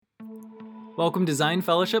Welcome to Zion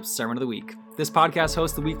Fellowship's Sermon of the Week. This podcast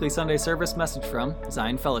hosts the weekly Sunday service message from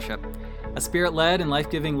Zion Fellowship, a spirit-led and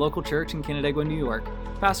life-giving local church in Canandaigua, New York,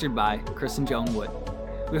 pastored by Chris and Joan Wood.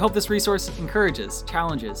 We hope this resource encourages,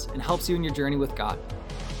 challenges, and helps you in your journey with God.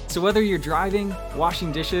 So whether you're driving,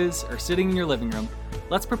 washing dishes, or sitting in your living room,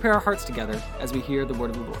 let's prepare our hearts together as we hear the word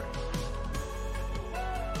of the Lord.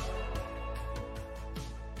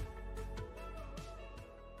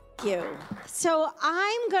 You. So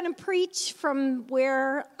I'm going to preach from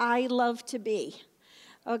where I love to be.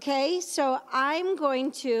 Okay, so I'm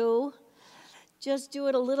going to just do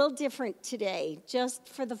it a little different today, just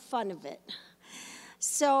for the fun of it.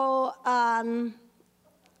 So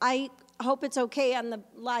I hope it's okay on the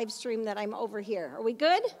live stream that I'm over here. Are we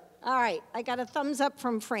good? All right, I got a thumbs up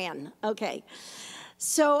from Fran. Okay.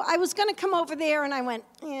 So I was going to come over there, and I went,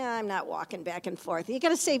 I'm not walking back and forth. You got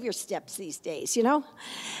to save your steps these days, you know?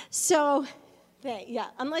 So, yeah,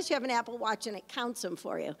 unless you have an Apple Watch and it counts them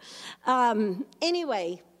for you.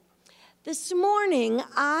 Anyway, this morning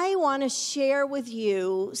I want to share with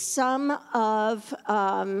you some of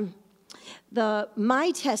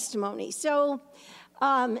my testimony. So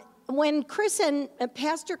when Chris and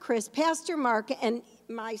Pastor Mark, and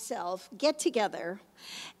myself get together,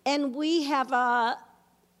 and we have a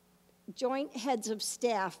joint heads of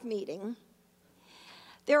staff meeting,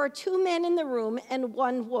 there are two men in the room and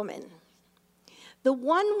one woman. The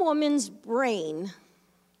one woman's brain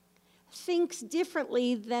thinks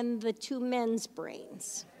differently than the two men's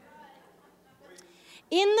brains.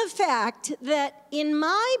 In the fact that in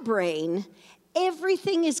my brain,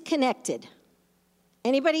 everything is connected.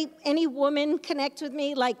 Any woman connect with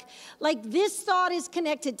me? Like this thought is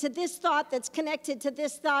connected to this thought that's connected to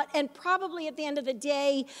this thought, and probably at the end of the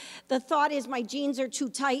day, the thought is my jeans are too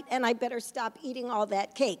tight and I better stop eating all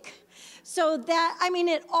that cake. So that,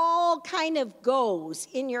 it all kind of goes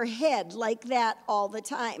in your head like that all the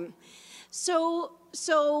time.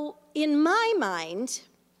 So in my mind,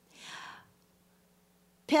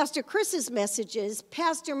 Pastor Chris's messages,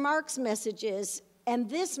 Pastor Mark's messages, and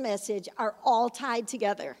this message are all tied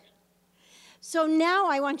together. So now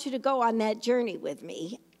I want you to go on that journey with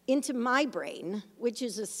me into my brain, which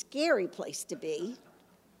is a scary place to be.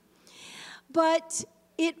 But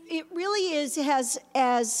it really is,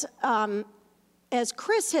 as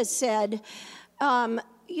Chris has said,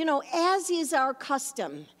 as is our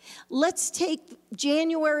custom, let's take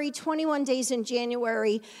January, 21 days in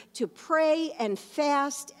January, to pray and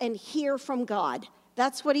fast and hear from God.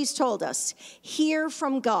 That's what he's told us. Hear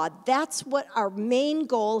from God. That's what our main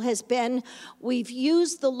goal has been. We've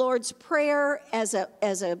used the Lord's Prayer as a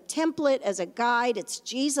template, as a guide. It's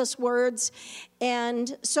Jesus' words.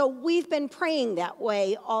 And so we've been praying that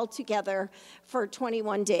way all together for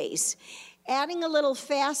 21 days. Adding a little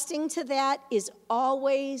fasting to that is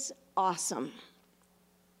always awesome.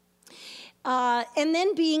 And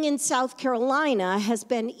then being in South Carolina has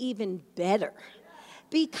been even better,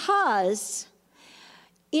 because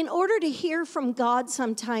in order to hear from God,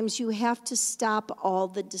 sometimes you have to stop all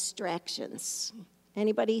the distractions.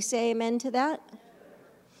 Anybody say amen to that?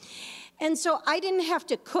 And so I didn't have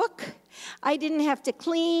to cook. I didn't have to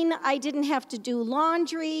clean. I didn't have to do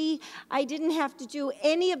laundry. I didn't have to do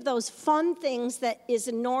any of those fun things that is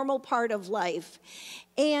a normal part of life.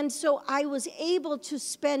 And so I was able to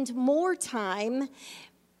spend more time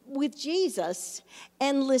with Jesus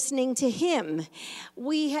and listening to him.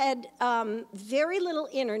 We had very little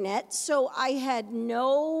internet, so I had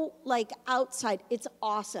no outside. It's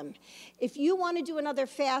awesome. If you want to do another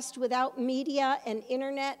fast without media and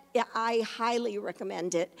internet, I highly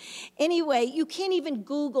recommend it. Anyway, you can't even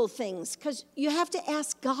Google things because you have to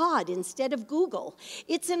ask God instead of Google.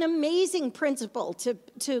 It's an amazing principle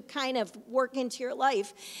to kind of work into your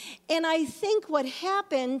life. And I think what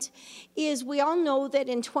happened is, we all know that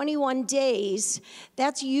in 21 days,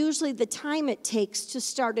 that's usually the time it takes to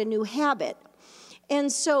start a new habit.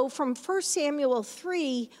 And so from 1 Samuel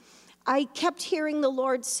 3, I kept hearing the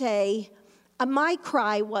Lord say, my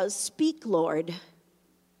cry was, "Speak, Lord,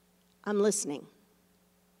 I'm listening.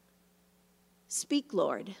 Speak,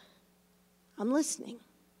 Lord, I'm listening."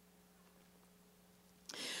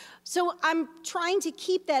 So I'm trying to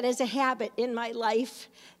keep that as a habit in my life,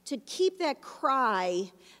 to keep that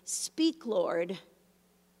cry, "Speak, Lord,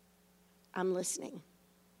 I'm listening."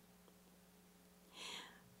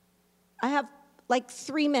 I have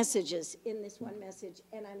 3 messages in this one message,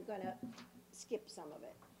 and I'm going to skip some of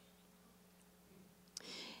it.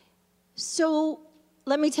 So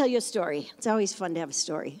let me tell you a story. It's always fun to have a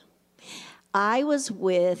story. I was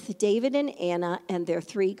with David and Anna and their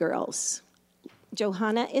 3 girls.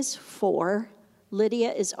 Johanna is 4,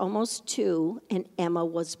 Lydia is almost 2, and Emma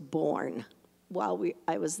was born. while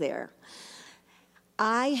I was there.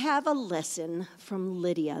 I have a lesson from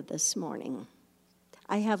Lydia this morning.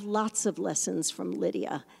 I have lots of lessons from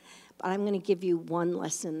Lydia, but I'm going to give you one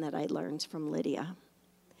lesson that I learned from Lydia.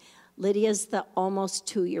 Lydia's the almost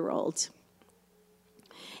 2-year-old.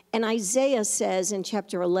 And Isaiah says in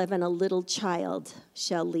chapter 11, a little child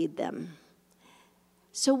shall lead them.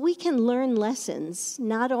 So we can learn lessons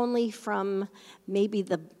not only from maybe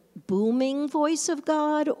the booming voice of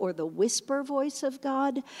God or the whisper voice of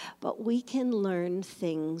God, but we can learn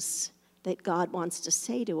things that God wants to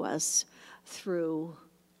say to us through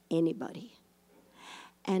anybody.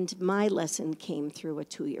 And my lesson came through a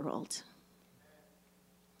 2-year-old.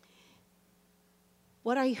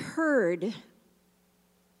 What I heard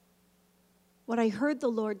the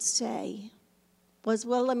Lord say was,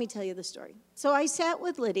 well, let me tell you the story. So I sat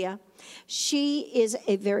with Lydia. She is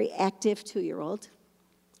a very active 2-year-old,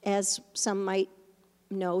 as some might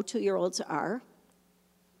know 2-year-olds are.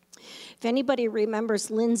 If anybody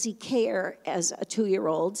remembers Lindsay Kerr as a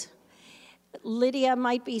 2-year-old, Lydia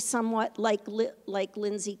might be somewhat like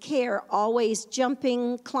Lindsay Kerr, always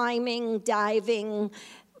jumping, climbing, diving,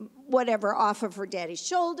 whatever, off of her daddy's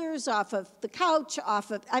shoulders, off of the couch,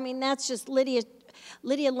 that's just Lydia.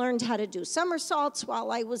 Lydia learned how to do somersaults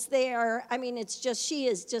while I was there. She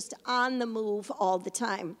is just on the move all the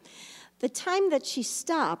time. The time that she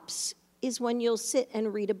stops is when you'll sit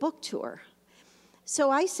and read a book to her.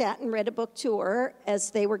 So I sat and read a book to her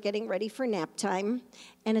as they were getting ready for nap time,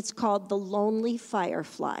 and it's called The Lonely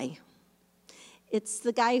Firefly. It's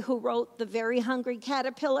the guy who wrote The Very Hungry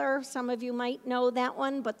Caterpillar. Some of you might know that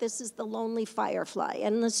one, but this is The Lonely Firefly.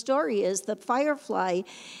 And the story is the firefly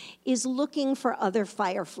is looking for other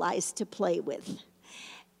fireflies to play with.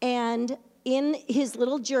 And in his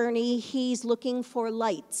little journey, he's looking for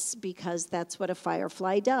lights because that's what a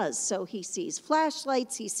firefly does. So he sees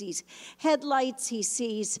flashlights, he sees headlights, he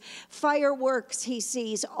sees fireworks, he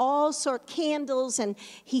sees all sort of candles, and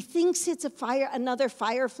he thinks it's another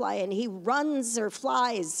firefly, and he runs or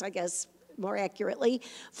flies, I guess more accurately,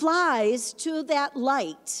 flies to that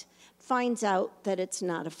light, finds out that it's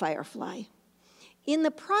not a firefly. In the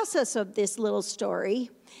process of this little story,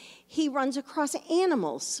 he runs across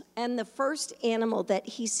animals, and the first animal that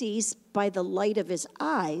he sees by the light of his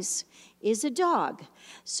eyes is a dog.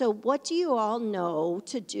 So what do you all know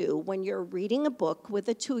to do when you're reading a book with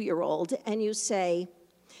a 2-year-old and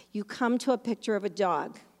you come to a picture of a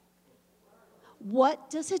dog? What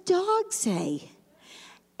does a dog say?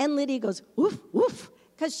 And Lydia goes, woof, woof,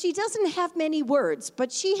 because she doesn't have many words, but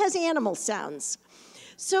she has animal sounds.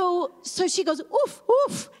 So she goes, oof,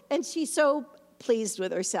 oof, and she's so pleased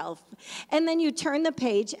with herself. And then you turn the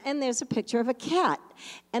page, and there's a picture of a cat,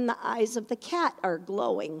 and the eyes of the cat are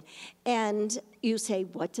glowing. And you say,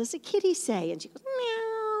 what does a kitty say? And she goes,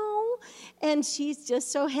 meow. And she's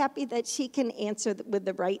just so happy that she can answer with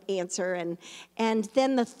the right answer. And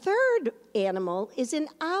then the third animal is an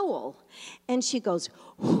owl. And she goes,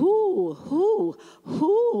 hoo, hoo,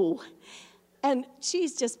 hoo. And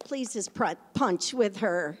she's just pleased as punch with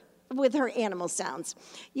her animal sounds.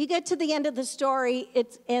 You get to the end of the story,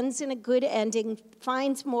 it ends in a good ending,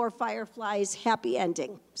 finds more fireflies, happy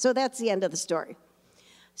ending. So that's the end of the story.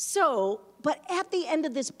 But at the end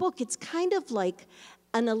of this book, it's kind of like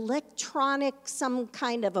an electronic, some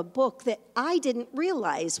kind of a book that I didn't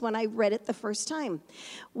realize when I read it the first time.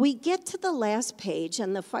 We get to the last page,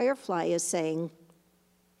 and the firefly is saying,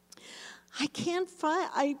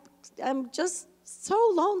 I'm just so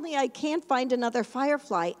lonely, I can't find another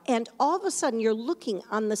firefly. And all of a sudden, you're looking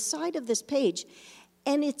on the side of this page,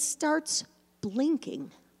 and it starts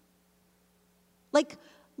blinking. Like,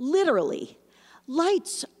 literally,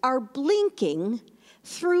 lights are blinking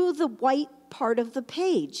through the white part of the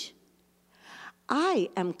page. I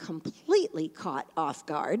am completely caught off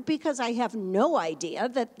guard because I have no idea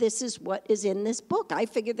that this is what is in this book. I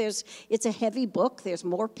figure it's a heavy book, there's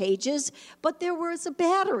more pages, but there was a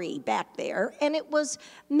battery back there, and it was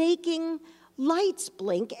making lights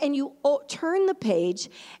blink, and you turn the page,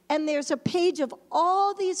 and there's a page of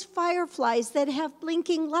all these fireflies that have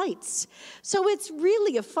blinking lights. So it's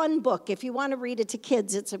really a fun book. If you want to read it to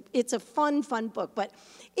kids, it's a fun book, but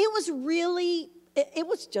it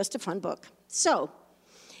was just a fun book. So,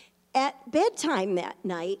 at bedtime that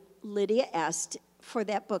night, Lydia asked for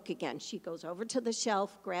that book again. She goes over to the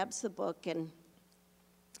shelf, grabs the book,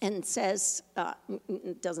 and says,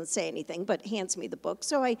 doesn't say anything, but hands me the book.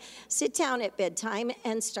 So I sit down at bedtime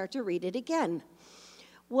and start to read it again.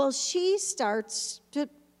 Well, she starts to,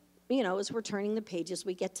 as we're turning the pages,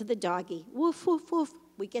 we get to the doggy, woof, woof, woof.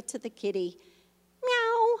 We get to the kitty,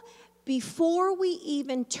 meow. Before we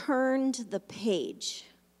even turned the page,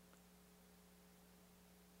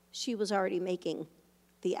 she was already making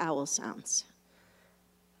the owl sounds.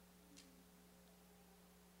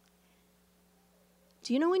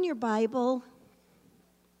 Do you know in your Bible,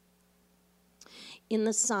 in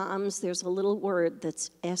the Psalms, there's a little word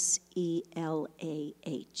that's S-E-L-A-H.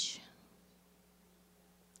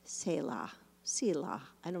 Selah. Selah.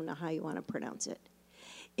 I don't know how you want to pronounce it.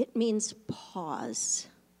 It means pause.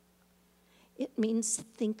 It means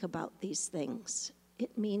think about these things.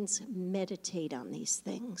 It means meditate on these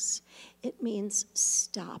things. It means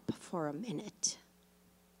stop for a minute.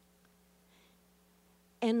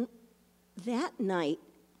 And that night,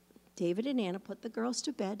 David and Anna put the girls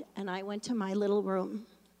to bed, and I went to my little room.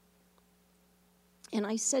 And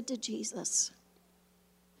I said to Jesus,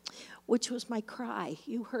 which was my cry.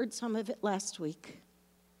 You heard some of it last week.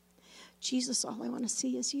 Jesus, all I want to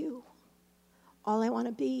see is you. All I want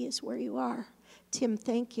to be is where you are. Tim,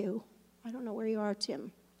 thank you. I don't know where you are,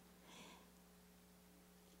 Tim.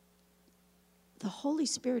 The Holy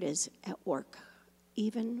Spirit is at work,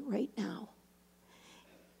 even right now.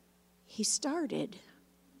 He started,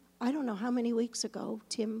 I don't know how many weeks ago,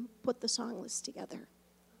 Tim put the song list together.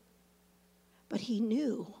 But he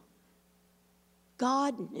knew,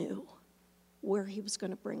 God knew where he was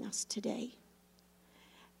going to bring us today.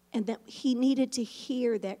 And that he needed to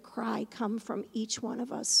hear that cry come from each one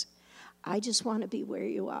of us. I just want to be where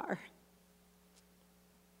you are.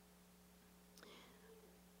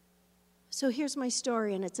 So here's my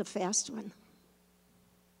story, and it's a fast one.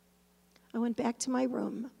 I went back to my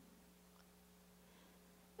room,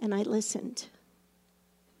 and I listened.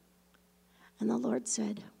 And the Lord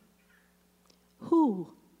said, Who?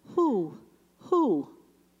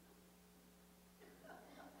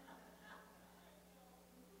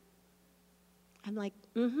 I'm like,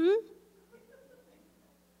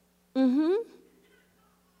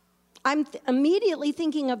 I'm immediately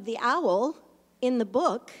thinking of the owl in the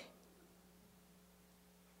book.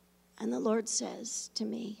 And the Lord says to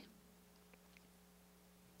me,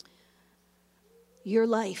 your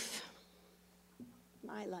life,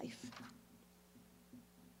 my life.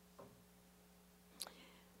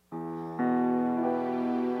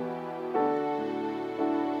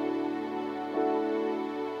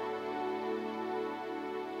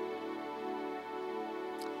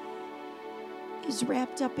 Is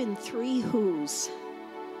wrapped up in 3 who's.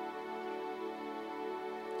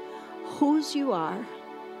 Whose you are,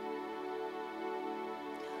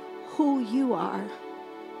 who you are,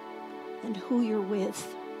 and who you're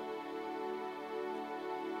with.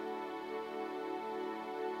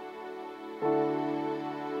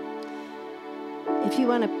 If you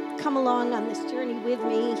want to come along on this journey with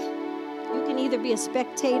me, you can either be a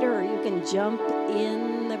spectator or you can jump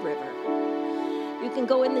in the river. You can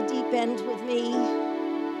go in the deep end with me,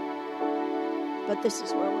 but this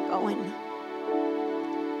is where we're going.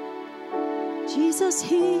 Jesus,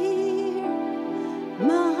 hear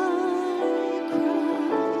my cry.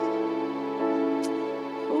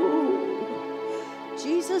 Oh,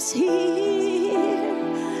 Jesus, hear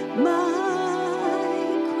my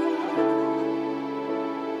cry.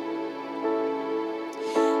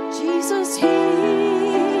 Jesus, hear.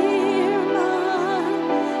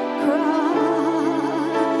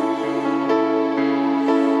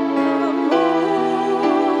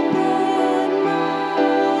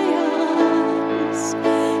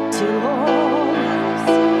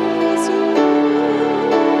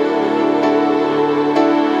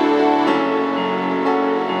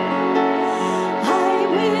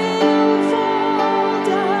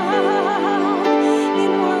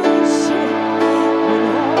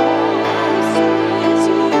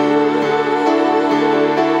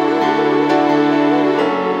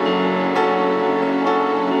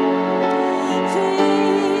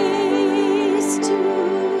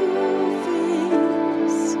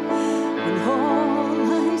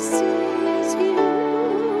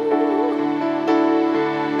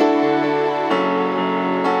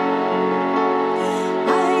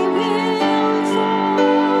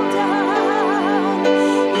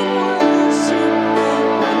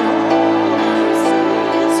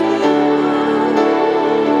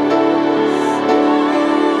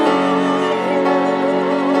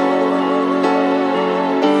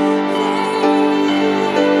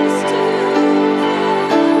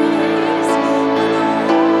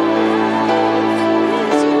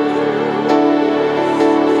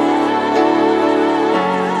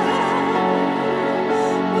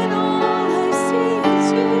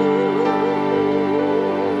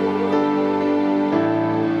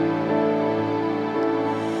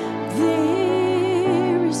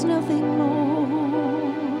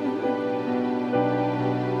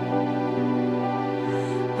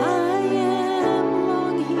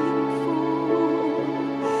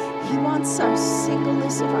 embrace our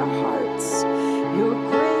singleness of our hearts. Your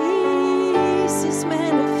grace is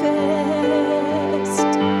manifest.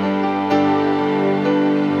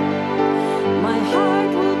 My heart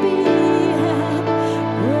will be at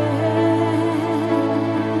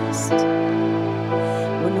rest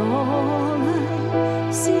when all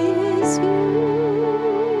I see is you.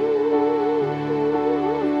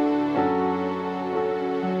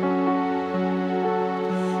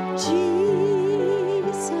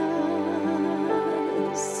 Jesus,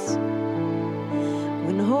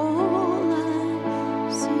 when all I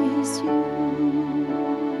see is you.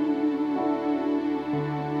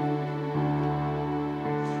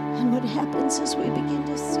 And what happens as we begin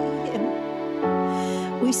to see him,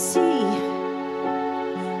 we see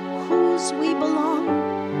whose we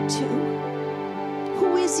belong to.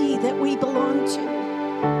 Who is he that we belong to?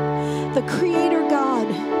 The Creator God.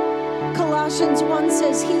 Colossians 1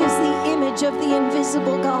 says he is the image of the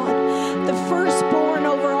invisible God, the firstborn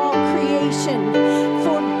over all creation.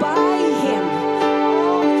 For by him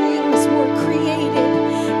all things were created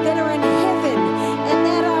that are in heaven and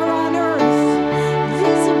that are on earth,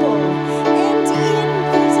 visible and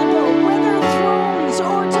invisible, whether thrones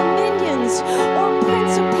or dominions or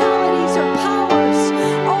principalities or powers.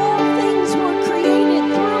 All things were created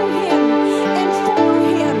through him and for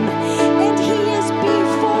him, and he is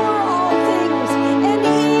before all things, and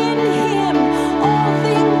in him all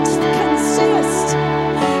things consist.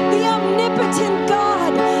 The omnipotent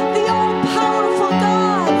God, the all-powerful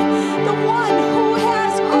God, the one who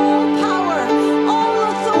has all power, all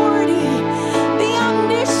authority, the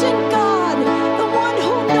omniscient God, the one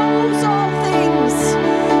who knows all things,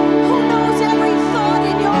 who knows every thought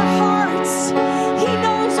in your hearts. He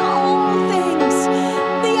knows all things.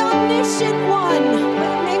 The omniscient one.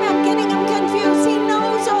 Maybe I'm getting him confused. He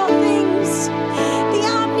knows all things. The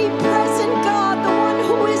omnipresent God, the one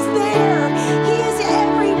who is there. He is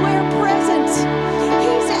everywhere present.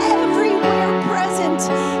 He's everywhere present.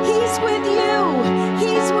 He's with you.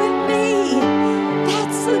 He's with me.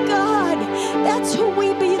 That's the God. That's who we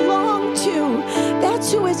belong to. That's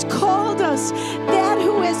who has called us. That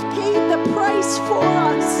who has paid the price for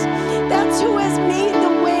us. That's who has made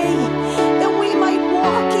the way that we might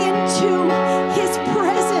walk into his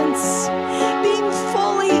presence, being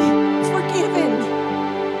fully forgiven,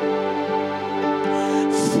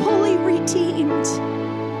 fully redeemed,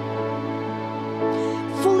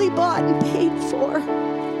 fully bought and paid for.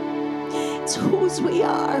 It's whose we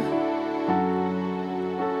are.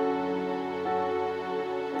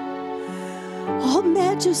 All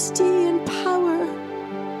majesty and power,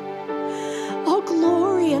 all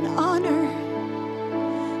glory and honor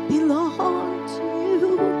belong to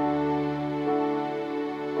you.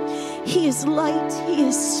 He is light, he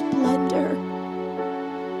is splendor.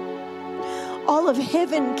 All of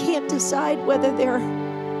heaven can't decide whether they're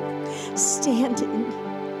standing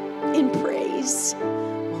in praise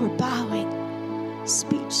or bowing,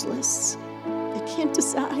 speechless. They can't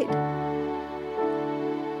decide.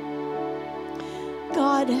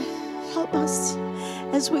 God, help us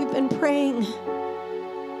as we've been praying,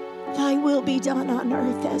 thy will be done on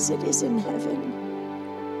earth as it is in heaven.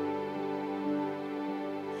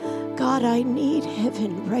 God, I need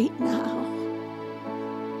heaven right now.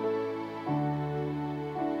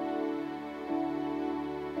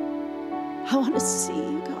 I want to see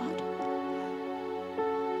you, God.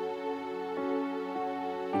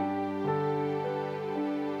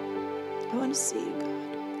 I want to see you, God.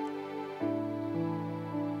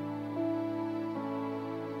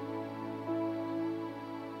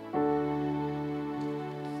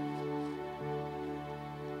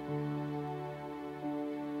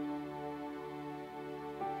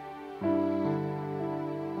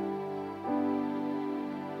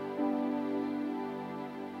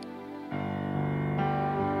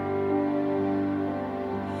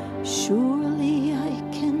 Surely I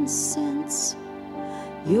can sense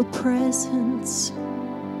your presence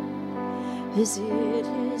as it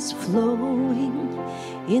is flowing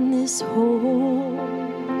in this whole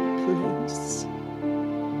place.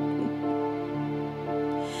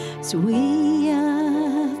 So we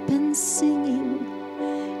have been singing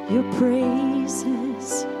your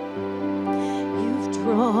praises. You've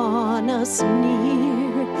drawn us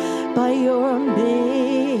near by your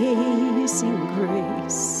amazing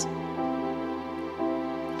grace.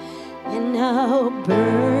 And now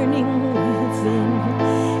burning within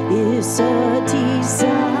is a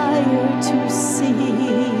desire to see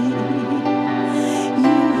you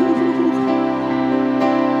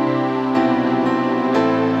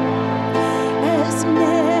as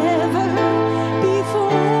never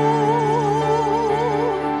before.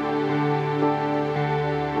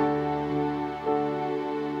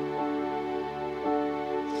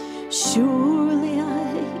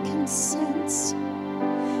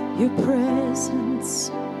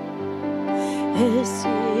 as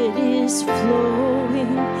it is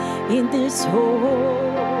flowing in this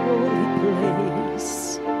holy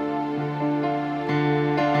place.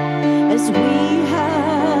 As we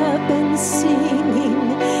have been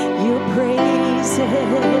singing your praises,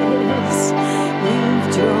 you've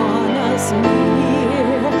drawn us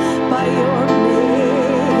near by your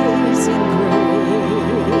amazing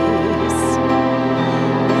grace.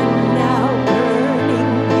 And now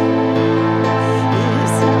burning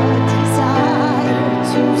is a desire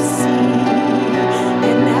to see.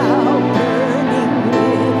 And now burning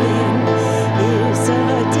within is a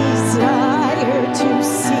desire to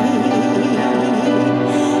see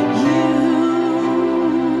you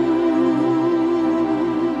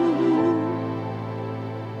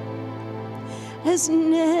as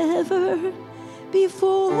never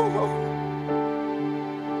before.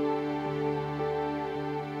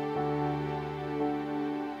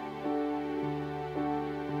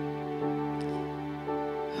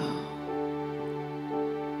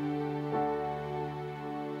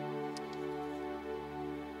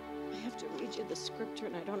 I have to read you the scripture,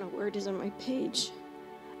 and I don't know where it is on my page.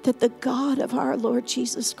 That the God of our Lord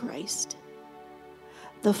Jesus Christ,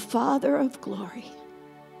 the Father of glory,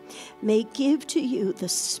 may give to you the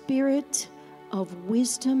spirit of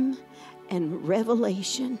wisdom and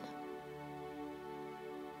revelation.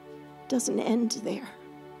 Doesn't end there.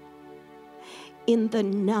 In the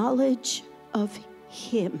knowledge of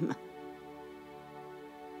Him.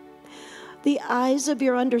 The eyes of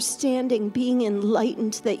your understanding being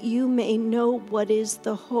enlightened, that you may know what is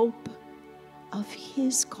the hope of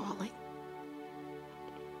His calling.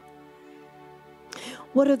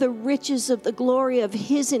 What are the riches of the glory of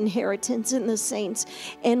His inheritance in the saints?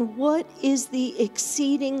 And what is the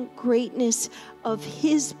exceeding greatness of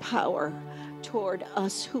His power toward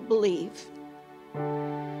us who believe?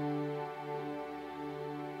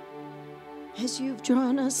 As you've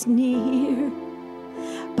drawn us near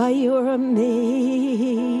by your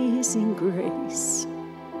amazing grace,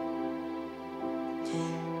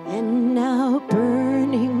 and now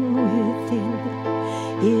burning within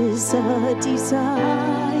is a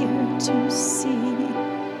desire to see you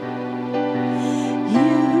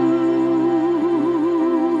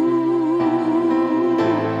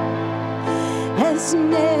as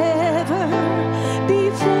never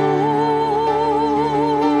before.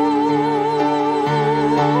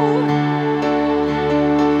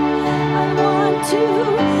 I want to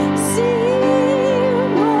see you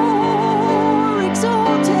more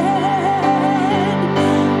exalted.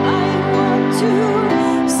 I want to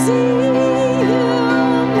see you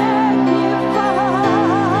magnified.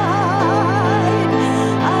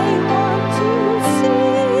 I want to see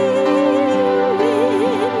you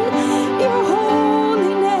in your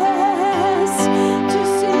holiness, to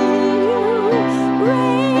see you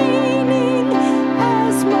reigning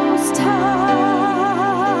as Most High.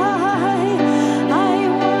 I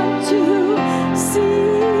want to see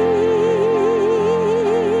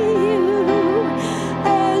you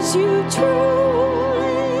as you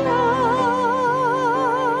truly are.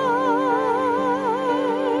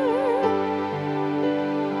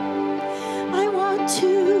 I want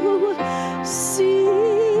to see you.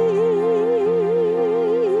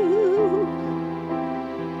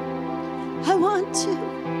 I want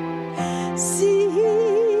to see you.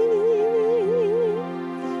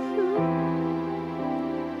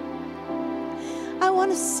 I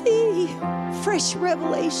want to see fresh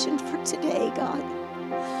revelation for today, God.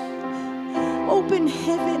 Open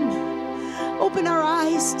heaven. Open our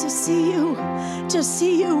eyes to see you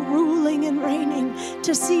ruling and reigning,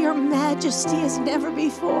 to see your majesty as never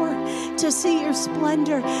before, to see your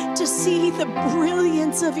splendor, to see the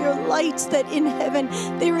brilliance of your light, that in heaven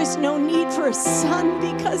there is no need for a sun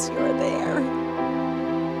because you're there.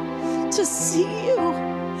 To see you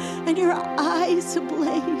and your eyes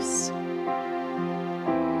ablaze.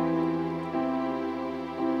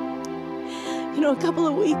 You know, a couple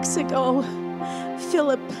of weeks ago,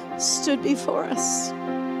 Philip stood before us,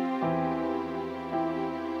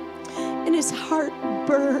 and his heart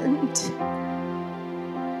burned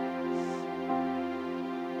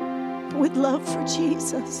with love for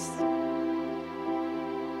Jesus.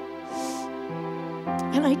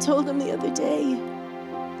 And I told him the other day,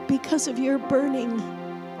 because of your burning,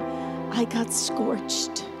 I got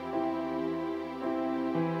scorched.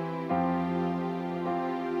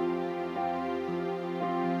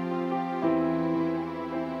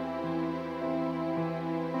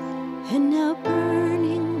 And now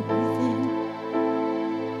burning within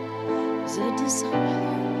is a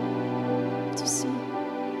desire to see you.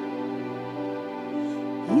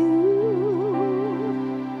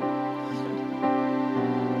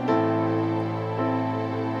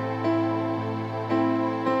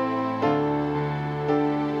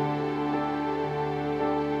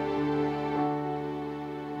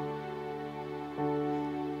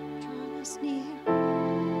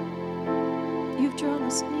 drawn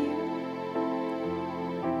us near.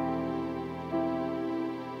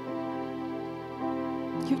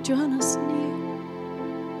 You've drawn us near.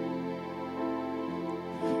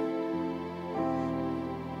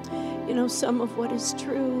 You know, some of what is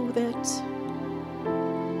true, that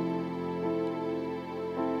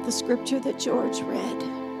the scripture that George read,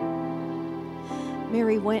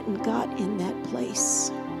 Mary went and got in that place.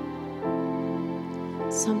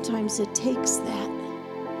 Sometimes it takes that.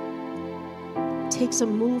 It takes a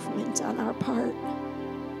movement on our part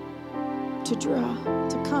to draw,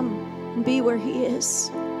 to come and be where he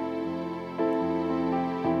is.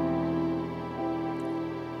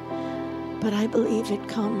 But I believe it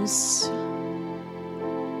comes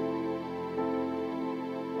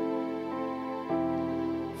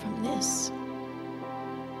from this.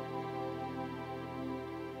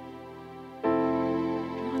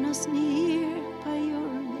 Drawn us near by your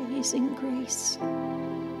amazing grace.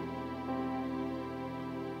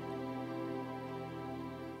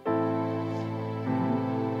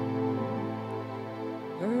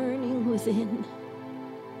 Burning within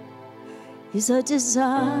is a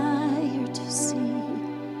desire to see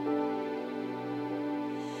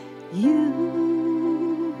you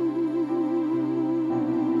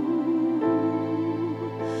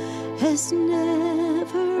as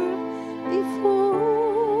never before.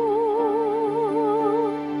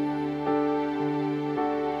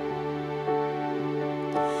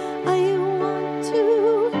 I want to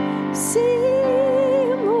see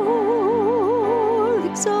more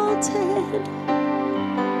exalted.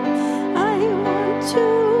 To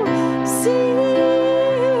see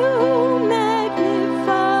you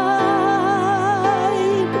magnified.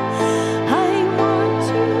 I want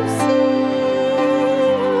to see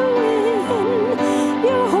you in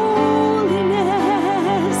your holiness,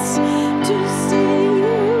 to see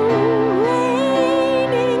you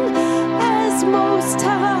reigning as Most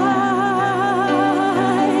High.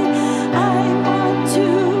 I want to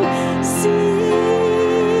see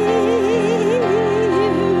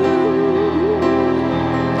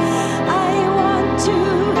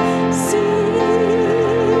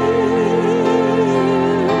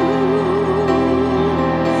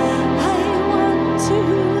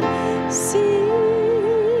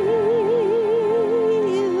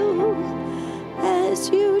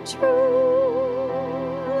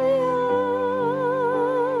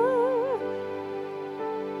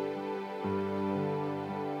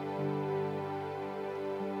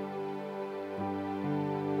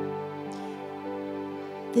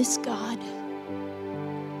this God,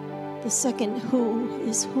 the second who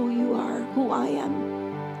is who you are, who I am.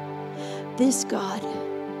 This God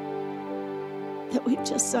that we've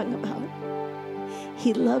just sung about,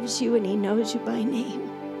 he loves you and he knows you by name.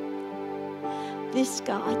 This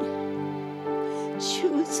God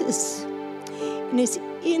chooses in his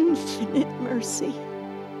infinite mercy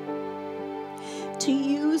to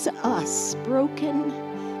use us, broken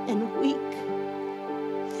and weak,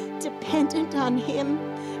 dependent on him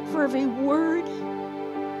for every word.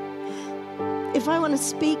 If I want to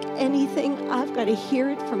speak anything, I've got to hear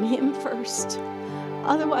it from him first.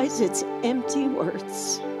 Otherwise, it's empty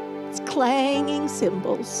words. It's clanging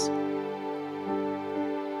cymbals.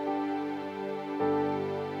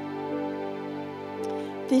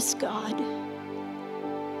 This God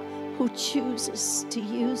who chooses to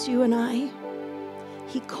use you and I,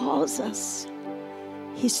 he calls us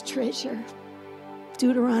his treasure.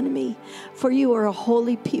 Deuteronomy, for you are a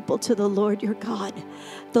holy people to the Lord your God.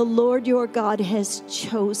 The Lord your God has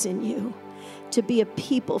chosen you to be a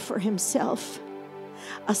people for himself,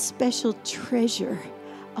 a special treasure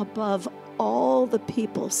above all the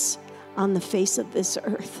peoples on the face of this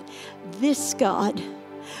earth. This God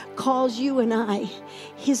calls you and I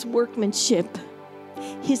his workmanship,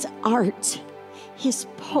 his art, his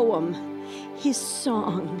poem, his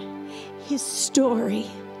song, his story.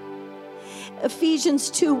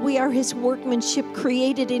 Ephesians 2, we are his workmanship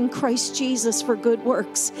created in Christ Jesus for good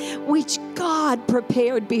works, which God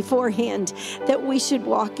prepared beforehand that we should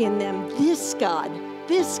walk in them. This God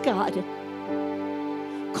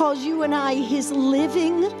calls you and I his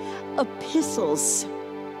living epistles.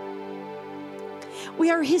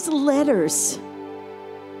 We are his letters.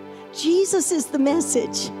 Jesus is the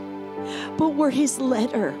message, but we're his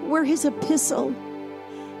letter. We're his epistle.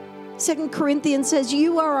 2 Corinthians says,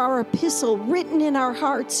 you are our epistle, written in our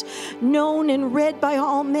hearts, known and read by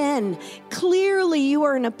all men. Clearly, you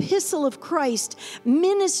are an epistle of Christ,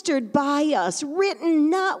 ministered by us, written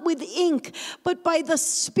not with ink, but by the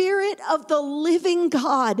Spirit of the living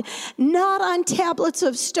God, not on tablets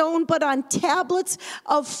of stone, but on tablets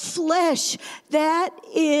of flesh. That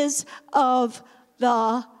is of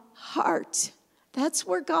the heart. That's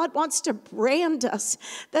where God wants to brand us.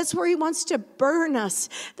 That's where he wants to burn us.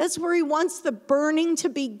 That's where he wants the burning to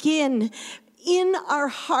begin in our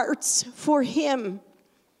hearts for him.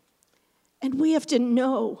 And we have to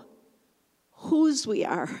know whose we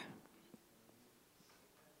are.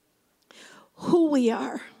 Who we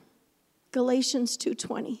are. Galatians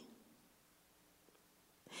 2:20.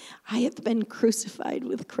 I have been crucified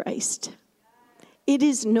with Christ. It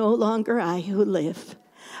is no longer I who live,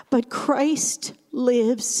 but Christ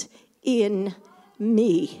lives in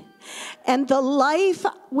me. And the life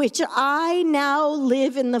which I now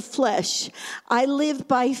live in the flesh, I live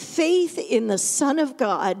by faith in the Son of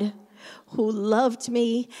God, who loved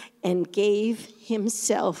me and gave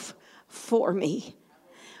himself for me.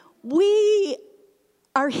 We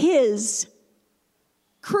are his,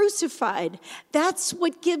 crucified. That's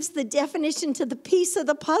what gives the definition to the piece of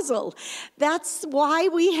the puzzle. That's why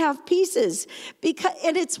we have pieces,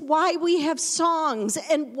 and it's why we have songs,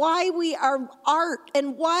 and why we are art,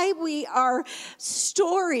 and why we are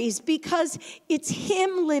stories, because it's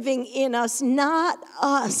him living in us, not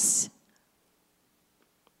us.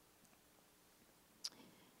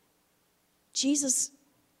 Jesus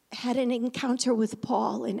had an encounter with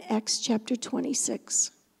Paul in Acts chapter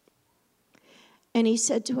 26. And he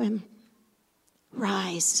said to him,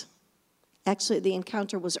 rise. Actually, the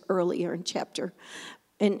encounter was earlier in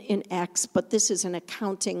Acts, but this is an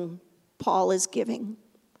accounting Paul is giving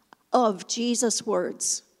of Jesus'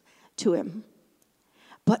 words to him.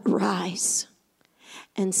 But rise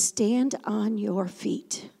and stand on your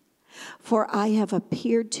feet, for I have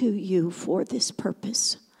appeared to you for this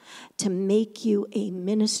purpose, to make you a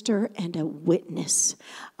minister and a witness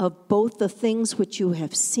of both the things which you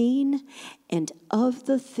have seen and of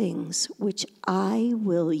the things which I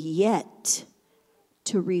will yet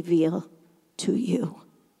to reveal to you.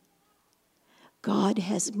 God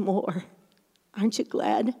has more. Aren't you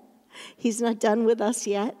glad? He's not done with us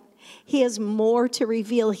yet. He has more to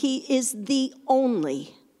reveal. He is the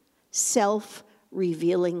only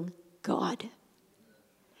self-revealing God.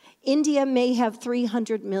 India may have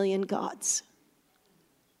 300 million gods,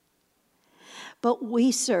 but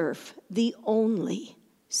we serve the only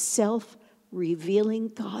self-revealing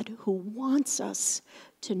God who wants us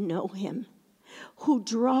to know him, who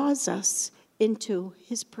draws us into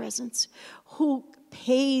his presence, who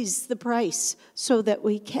pays the price so that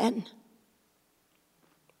we can.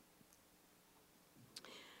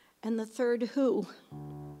 And the third who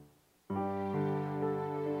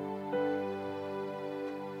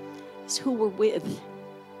is who we're with.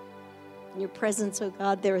 In your presence, O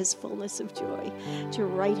God, there is fullness of joy. At your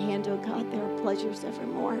right hand, O God, there are pleasures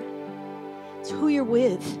evermore. It's who you're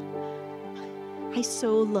with. I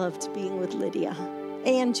so loved being with Lydia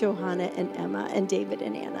and Johanna and Emma and David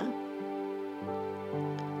and Anna.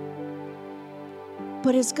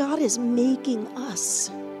 But as God is making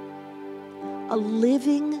us a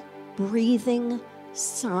living, breathing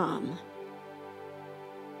psalm,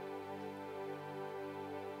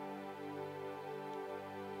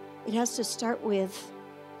 it has to start with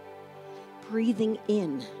breathing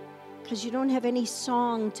in, because you don't have any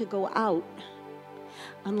song to go out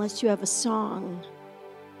unless you have a song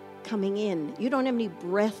coming in. You don't have any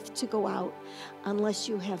breath to go out unless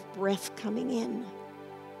you have breath coming in.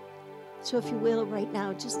 So if you will, right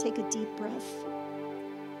now, just take a deep breath.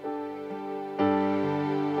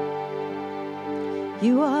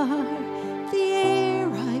 You are the air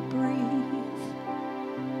I breathe.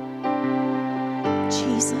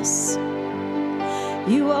 Jesus,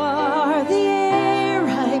 you are the air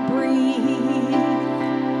I breathe.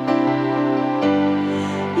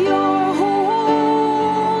 Your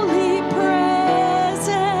holy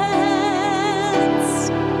presence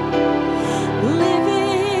living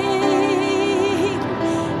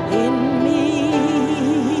in me.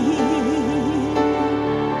 You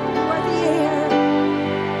are the air.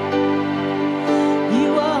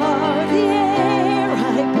 You are the air I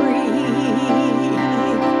breathe.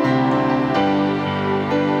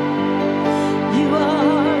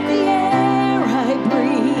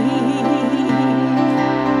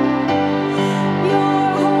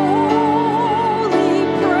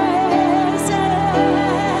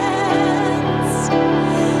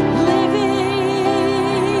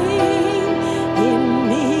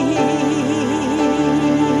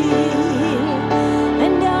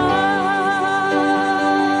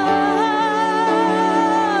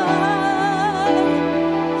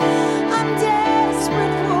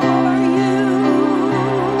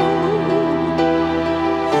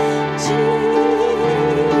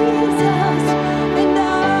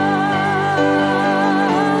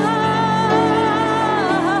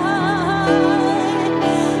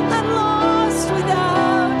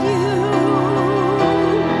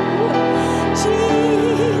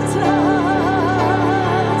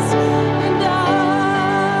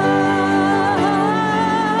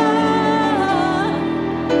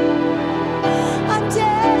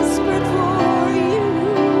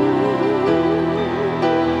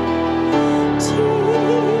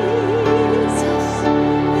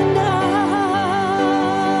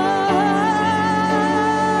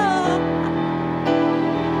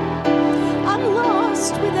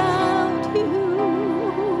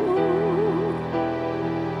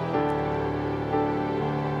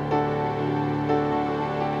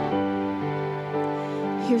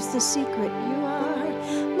 here's the secret. You are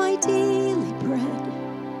my daily bread.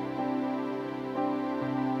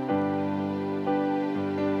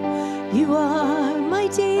 You are my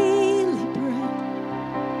daily bread.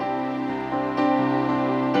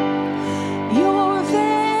 Your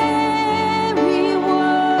very word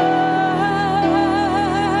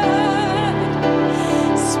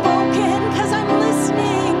spoken, 'cause I'm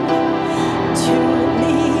listening to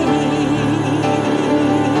me.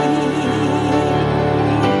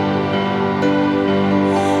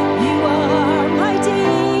 You are my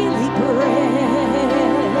daily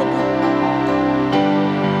bread.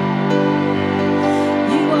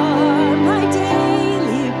 You are my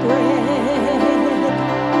daily bread.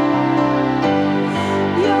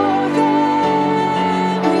 Your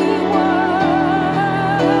very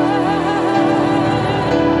word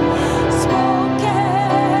spoken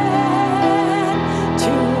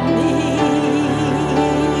to me,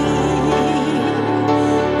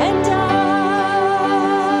 and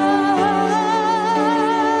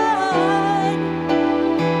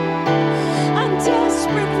I'm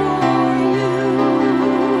desperate for you,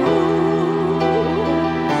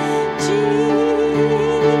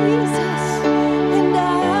 Jesus, and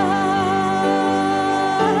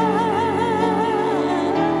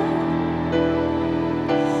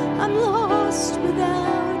I'm lost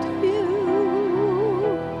without you.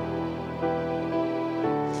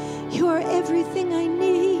 You are everything I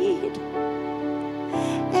need,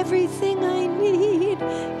 everything I need.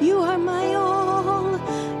 You are my all,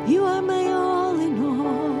 you are my all in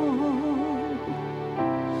all.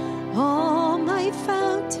 All my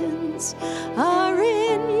fountains are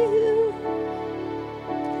in you.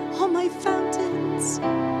 All my fountains,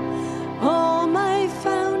 all my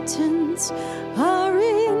fountains are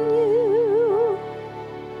in you.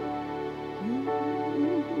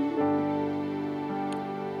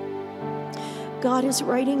 God is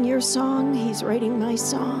writing your song. He's writing my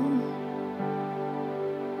song.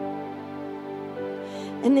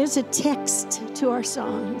 And there's a text to our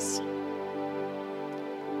songs.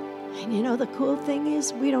 And you know, the cool thing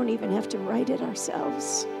is we don't even have to write it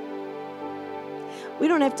ourselves. We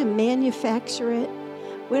don't have to manufacture it.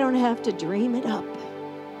 We don't have to dream it up.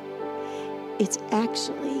 It's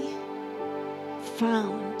actually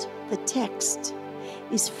found. The text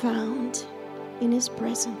is found in His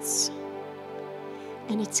presence.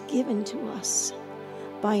 And it's given to us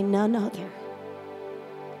by none other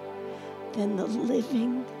than the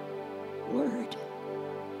living Word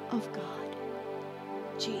of God,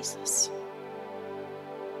 Jesus.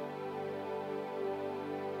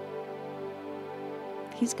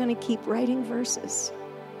 He's going to keep writing verses.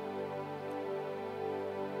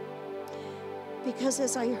 Because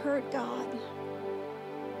as I heard God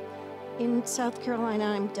in South Carolina,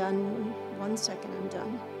 I'm done. 1 second, I'm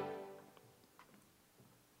done.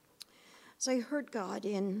 So I heard God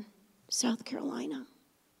in South Carolina.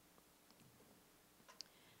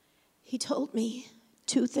 He told me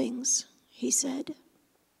 2 things. He said,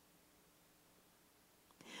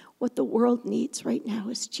 what the world needs right now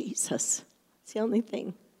is Jesus. It's the only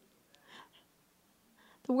thing.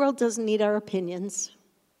 The world doesn't need our opinions.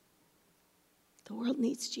 The world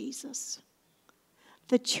needs Jesus.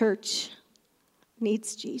 The church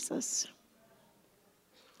needs Jesus.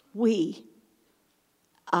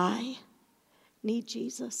 I need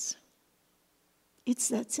Jesus. It's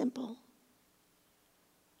that simple.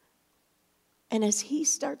 And as He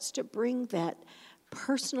starts to bring that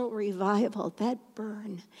personal revival, that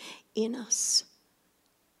burn in us,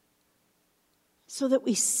 so that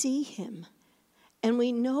we see Him and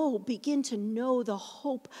we begin to know the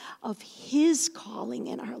hope of His calling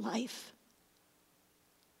in our life,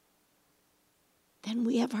 then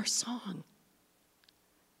we have our song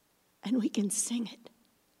and we can sing it.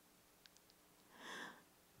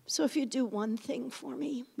 So if you do one thing for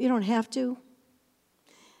me, you don't have to,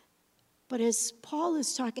 but as Paul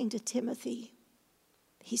is talking to Timothy,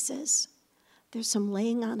 he says, there's some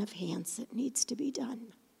laying on of hands that needs to be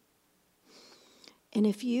done. And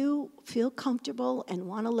if you feel comfortable and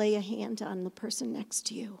want to lay a hand on the person next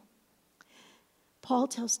to you, Paul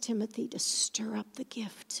tells Timothy to stir up the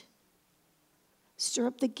gift. Stir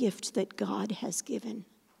up the gift that God has given.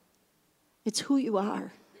 It's who you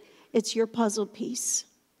are. It's your puzzle piece.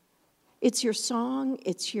 It's your song.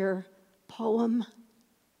 It's your poem.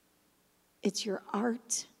 It's your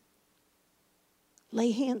art.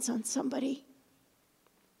 Lay hands on somebody.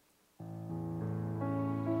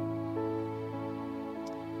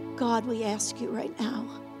 God, we ask you right now.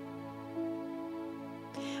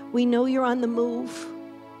 We know you're on the move.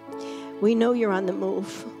 We know you're on the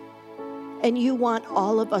move. And you want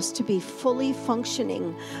all of us to be fully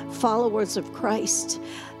functioning followers of Christ.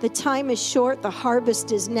 The time is short, the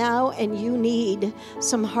harvest is now, and you need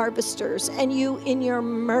some harvesters. And you, in your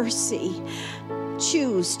mercy,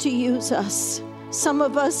 choose to use us. Some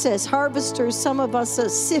of us as harvesters, some of us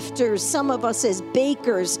as sifters, some of us as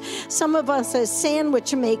bakers, some of us as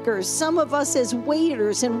sandwich makers, some of us as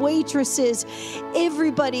waiters and waitresses.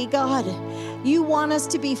 Everybody, God, you want us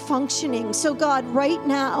to be functioning. So God, right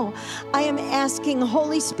now, I am asking,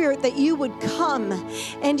 Holy Spirit, that you would come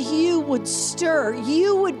and you would stir.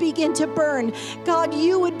 You would begin to burn. God,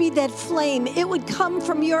 you would be that flame. It would come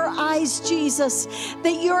from your eyes, Jesus,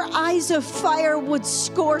 that your eyes of fire would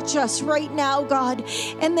scorch us right now, God,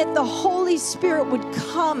 and that the Holy Spirit would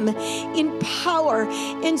come in power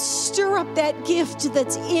and stir up that gift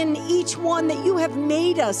that's in each one, that you have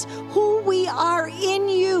made us, who we are in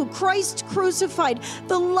you, Christ crucified.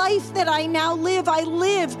 The life that I now live, I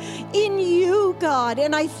live in you, God.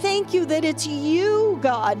 And I thank you that it's you,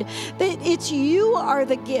 God, that it's you are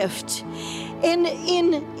the gift. And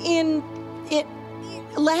in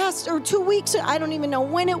last or 2 weeks, I don't even know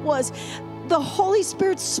when it was, the Holy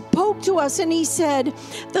Spirit spoke to us and he said,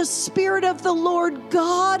 the Spirit of the Lord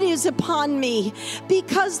God is upon me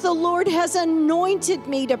because the Lord has anointed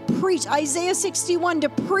me to preach, Isaiah 61, to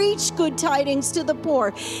preach good tidings to the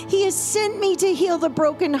poor. He has sent me to heal the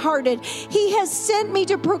brokenhearted. He has sent me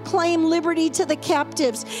to proclaim liberty to the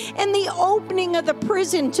captives and the opening of the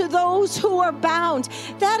prison to those who are bound.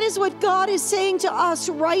 That is what God is saying to us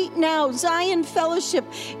right now. Zion Fellowship,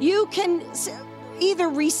 you can either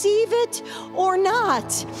receive it or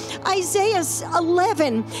not. Isaiah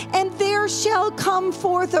 11, and there shall come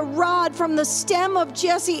forth a rod from the stem of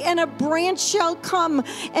Jesse, and a branch shall come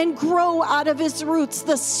and grow out of his roots.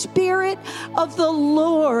 The Spirit of the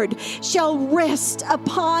Lord shall rest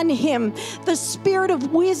upon him, the Spirit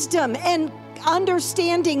of wisdom and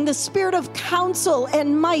understanding, the Spirit of counsel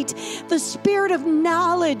and might, the Spirit of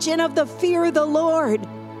knowledge and of the fear of the Lord.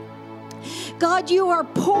 God, you are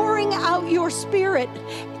pouring out your Spirit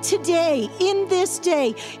today, in this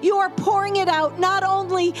day. You are pouring it out not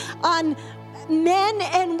only on men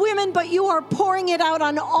and women, but you are pouring it out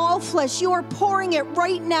on all flesh. You are pouring it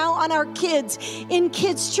right now on our kids in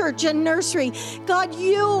kids' church and nursery. God,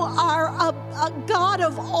 you are a God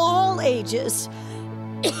of all ages.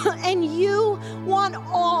 And you want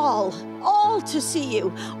all to see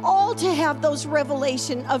you, all to have those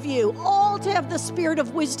revelation of you, all to have the spirit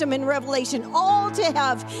of wisdom and revelation, all to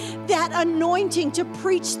have that anointing to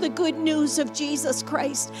preach the good news of Jesus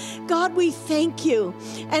Christ. God, we thank you.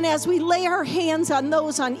 And as we lay our hands on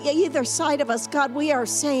those on either side of us, God, we are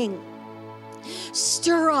saying,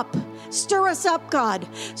 stir us up, God,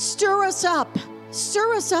 stir us up,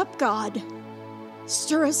 stir us up, God,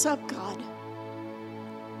 stir us up, God.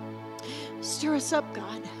 Stir us up,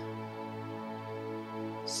 God.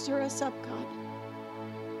 Stir us up, God.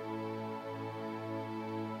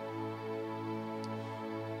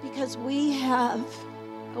 Because we have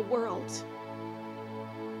a world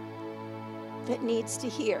that needs to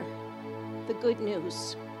hear the good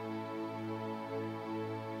news.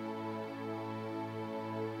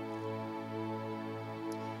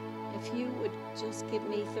 If you would just give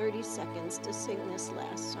me 30 seconds to sing this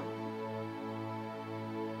last song.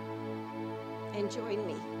 And join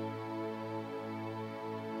me.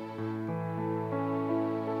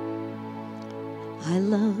 I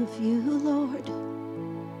love you, Lord.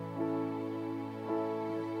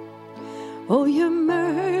 Oh, your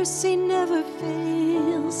mercy never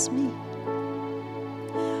fails me.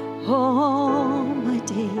 All my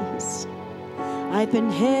days I've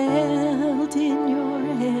been held in your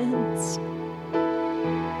hands.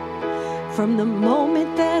 From the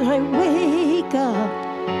moment that I wake up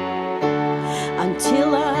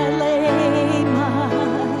until I lay my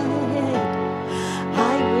head,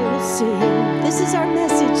 I will sing. This is our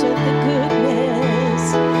message of the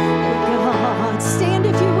goodness of God. Stand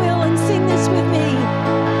if you will and sing this with me.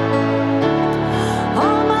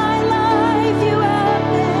 All my life you have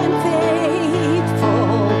been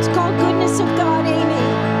faithful. It's called goodness of God, Amy.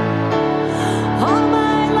 All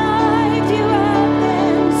my life you have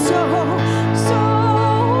been so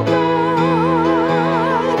good.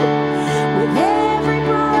 With every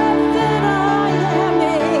breath that I am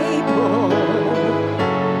able,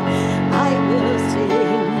 I will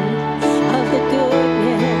sing of the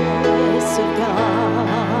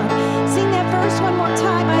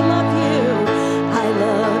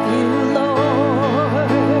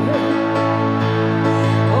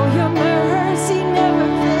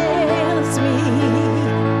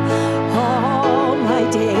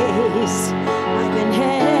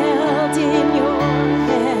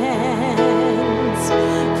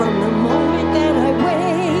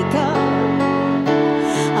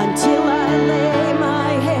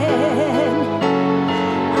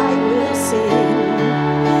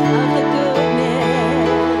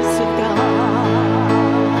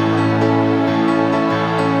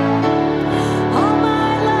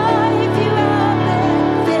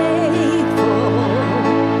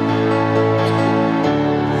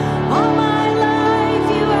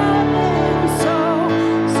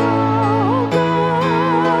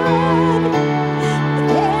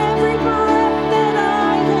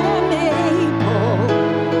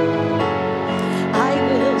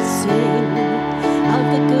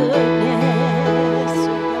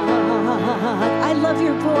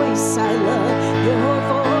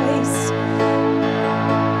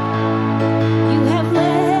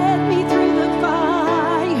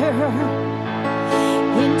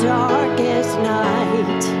darkest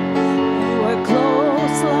night, you are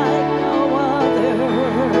close like no other.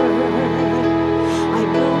 I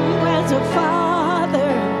know you as a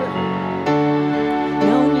father,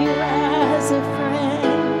 known you as a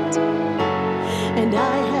friend, and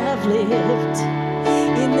I have lived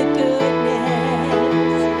in the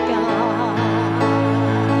goodness of God.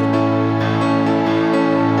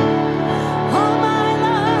 All my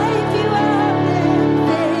life you have been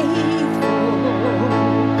faithful.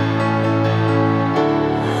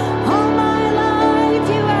 All my life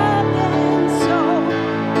you have been so.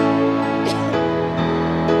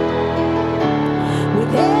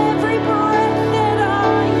 With every breath that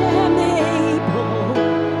I am able,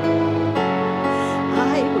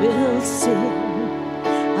 I will sing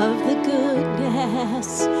of the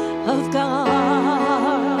goodness of God.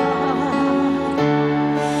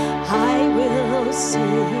 I will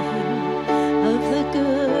sing of the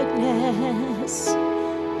goodness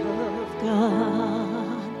of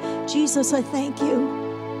God. Jesus, I thank you.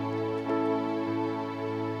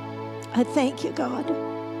 I thank you, God.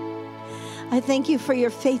 I thank you for your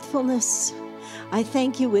faithfulness. I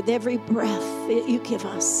thank you with every breath that you give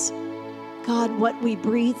us. God, what we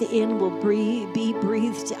breathe in will be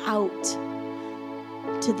breathed out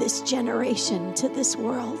to this generation, to this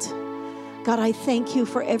world. God, I thank you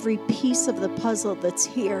for every piece of the puzzle that's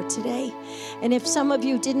here today. And if some of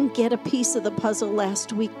you didn't get a piece of the puzzle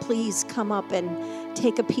last week, please come up and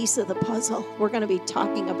take a piece of the puzzle. We're going to be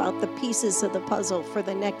talking about the pieces of the puzzle for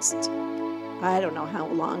the next, I don't know how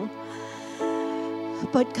long.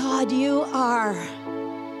 But God, you are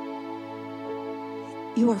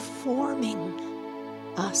forming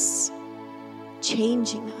us,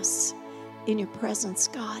 changing us in your presence,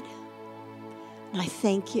 God. And I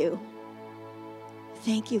thank you.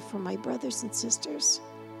 Thank you for my brothers and sisters,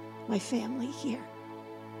 my family here.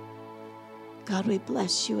 God, we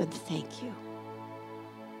bless you and thank you.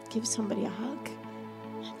 Give somebody a hug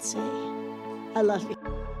and say, I love you.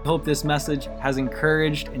 I hope this message has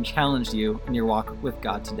encouraged and challenged you in your walk with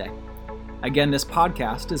God today. Again, this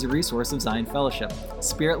podcast is a resource of Zion Fellowship, a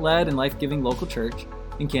spirit-led and life-giving local church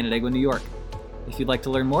in Canandaigua, New York. If you'd like to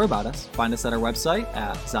learn more about us, find us at our website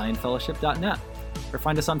at zionfellowship.net or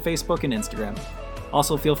find us on Facebook and Instagram.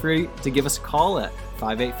 Also, feel free to give us a call at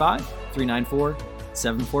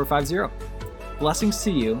 585-394-7450. Blessings to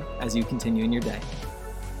you as you continue in your day.